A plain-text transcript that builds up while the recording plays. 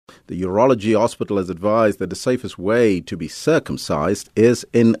The Urology Hospital has advised that the safest way to be circumcised is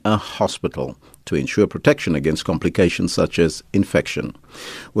in a hospital to ensure protection against complications such as infection.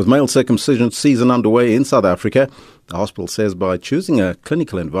 With male circumcision season underway in South Africa, the hospital says by choosing a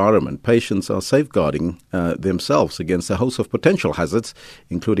clinical environment, patients are safeguarding themselves against a host of potential hazards,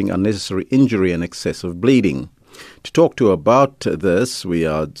 including unnecessary injury and excessive bleeding. To talk to about this, we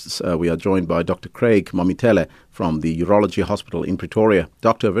are joined by Dr. Craig Mamithele from the Urology Hospital in Pretoria.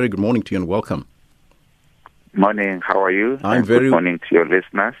 Doctor, a very good morning to you and welcome. Morning, how are you? Good morning to your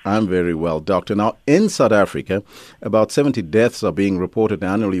listeners. I'm very well, Doctor. Now, in South Africa, about 70 deaths are being reported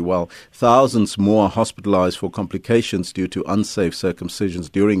annually, while thousands more are hospitalized for complications due to unsafe circumcisions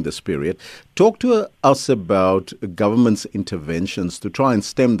during this period. Talk to us about government's interventions to try and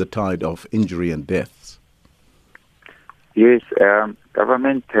stem the tide of injury and deaths. Yes,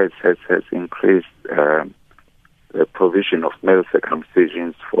 government has increased the provision of male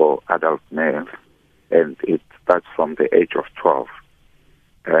circumcisions for adult males, and it starts from the age of 12.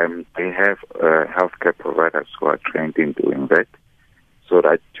 They have healthcare providers who are trained in doing that, so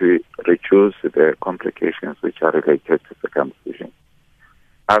that to reduce the complications which are related to circumcision.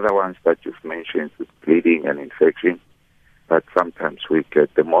 Other ones that you've mentioned is bleeding and infection, but sometimes we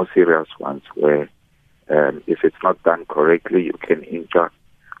get the more serious ones where if it's not done correctly, you can injure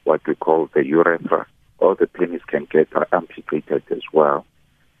what we call the urethra, or the penis can get amputated as well,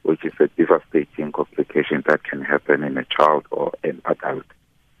 which is a devastating complication that can happen in a child or an adult.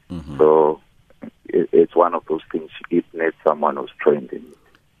 Mm-hmm. So it's one of those things, it needs someone who's trained in it.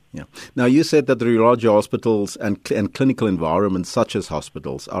 Yeah. Now, you said that the urology hospitals and clinical environments such as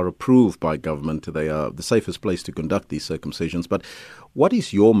hospitals are approved by government. They are the safest place to conduct these circumcisions. But what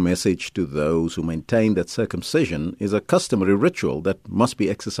is your message to those who maintain that circumcision is a customary ritual that must be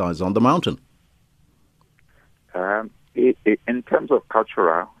exercised on the mountain? In terms of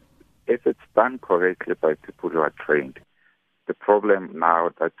cultural, if it's done correctly by people who are trained, the problem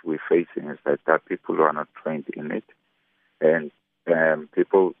now that we're facing is that there are people who are not trained in it, and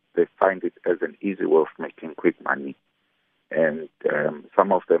people, they find it as an easy way of making quick money. And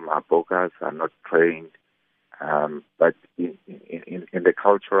some of them are bogus, are not trained, but in the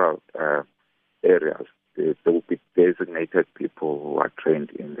cultural areas, there will be designated people who are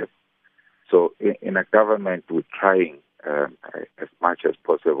trained in them. So in a government, we're trying as much as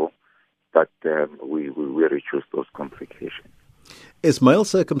possible, but we reduce those complications. Is male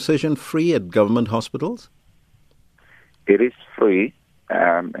circumcision free at government hospitals? It is free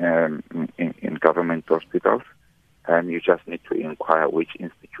in government hospitals, and you just need to inquire which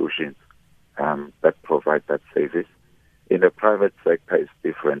institutions that provide that service. In the private sector, it's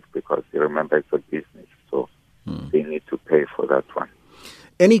different because, you remember, it's a business, so they need to pay for that one.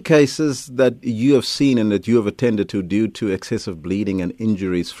 Any cases that you have seen and that you have attended to due to excessive bleeding and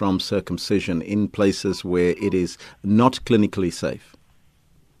injuries from circumcision in places where it is not clinically safe?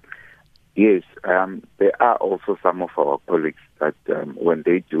 Yes, there are also some of our colleagues that when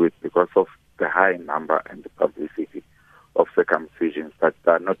they do it, because of the high number and the publicity of circumcisions, that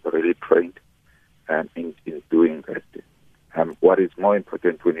are not really trained in doing that. What is more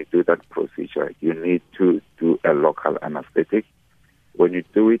important when you do that procedure, you need to do a local anesthetic. When you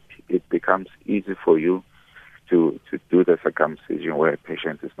do it, it becomes easy for you to do the circumcision where a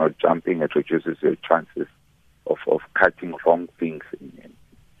patient is not jumping. It reduces your chances of cutting wrong things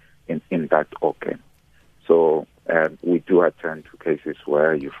in that organ. So we do attend to cases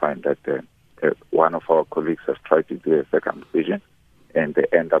where you find that one of our colleagues has tried to do a circumcision and they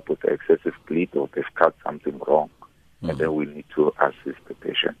end up with excessive bleed or they've cut something wrong, and then we need to assist the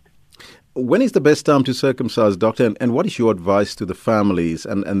patient. When is the best time to circumcise, Doctor, and what is your advice to the families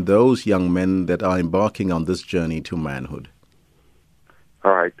and those young men that are embarking on this journey to manhood?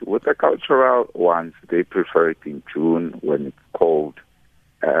 All right. With the cultural ones, they prefer it in June when it's cold.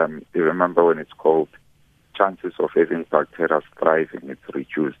 You remember when it's cold, chances of having bacteria thriving, it's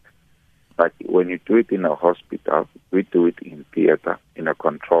reduced. But when you do it in a hospital, we do it in theater, in a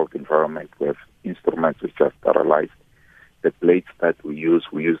controlled environment with instruments which are sterilized. The blades that we use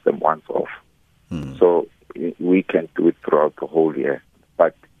them once off. So we can do it throughout the whole year.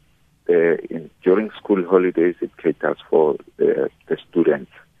 But during school holidays, it caters for the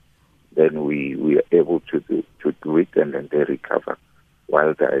students. Then we are able to do it, and then they recover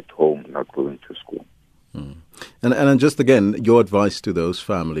while they're at home, not going to school. And just again, your advice to those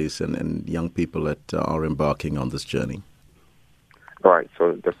families and young people that are embarking on this journey. Right.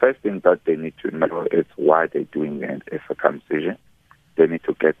 So the first thing that they need to know is why they're doing a circumcision. They need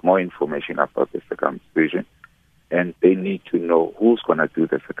to get more information about the circumcision, and they need to know who's going to do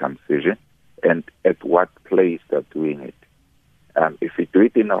the circumcision and at what place they're doing it. If we do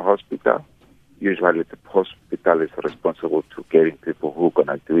it in a hospital, usually the hospital is responsible to getting people who are going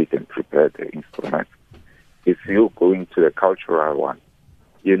to do it and prepare the instruments. If you go into the cultural one,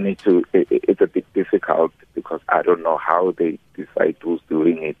 you need to, it's a bit difficult because I don't know how they decide who's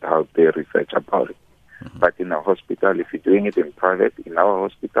doing it, how they research about it. Mm-hmm. But in a hospital, if you're doing it in private, in our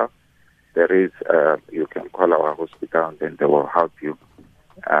hospital, there is, you can call our hospital and then they will help you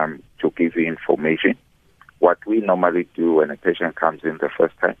to give you information. What we normally do when a patient comes in the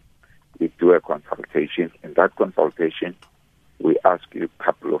first time, we do a consultation. In that consultation, we ask you a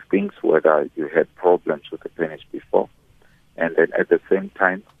couple of things, whether you had problems with the penis before. And then at the same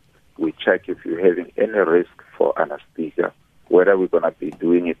time, we check if you're having any risk for anesthesia, whether we're going to be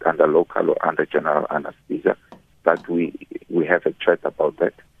doing it under local or under general anesthesia, that we have a chat about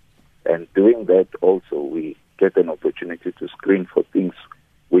that. And doing that also, we get an opportunity to screen for things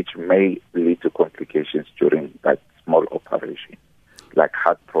which may lead to complications during that small operation, like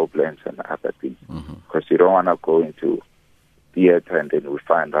heart problems and other things. Because you don't want to go into theater and then we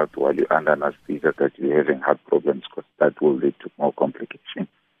find out while you're under anesthesia that you're having heart problems, because that will lead to more complications.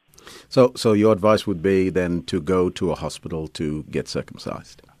 So your advice would be then to go to a hospital to get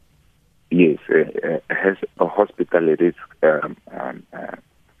circumcised? Yes, as a hospital it is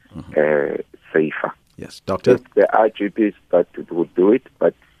safer. Yes, doctor. There are GPs that would do it,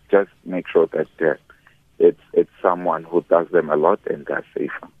 but just make sure that it's someone who does them a lot and they're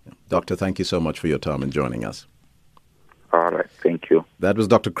safer. Doctor, thank you so much for your time and joining us. All right, thank you. That was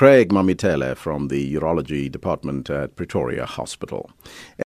Dr. Craig Mamithele from the Urology Department at Pretoria Hospital.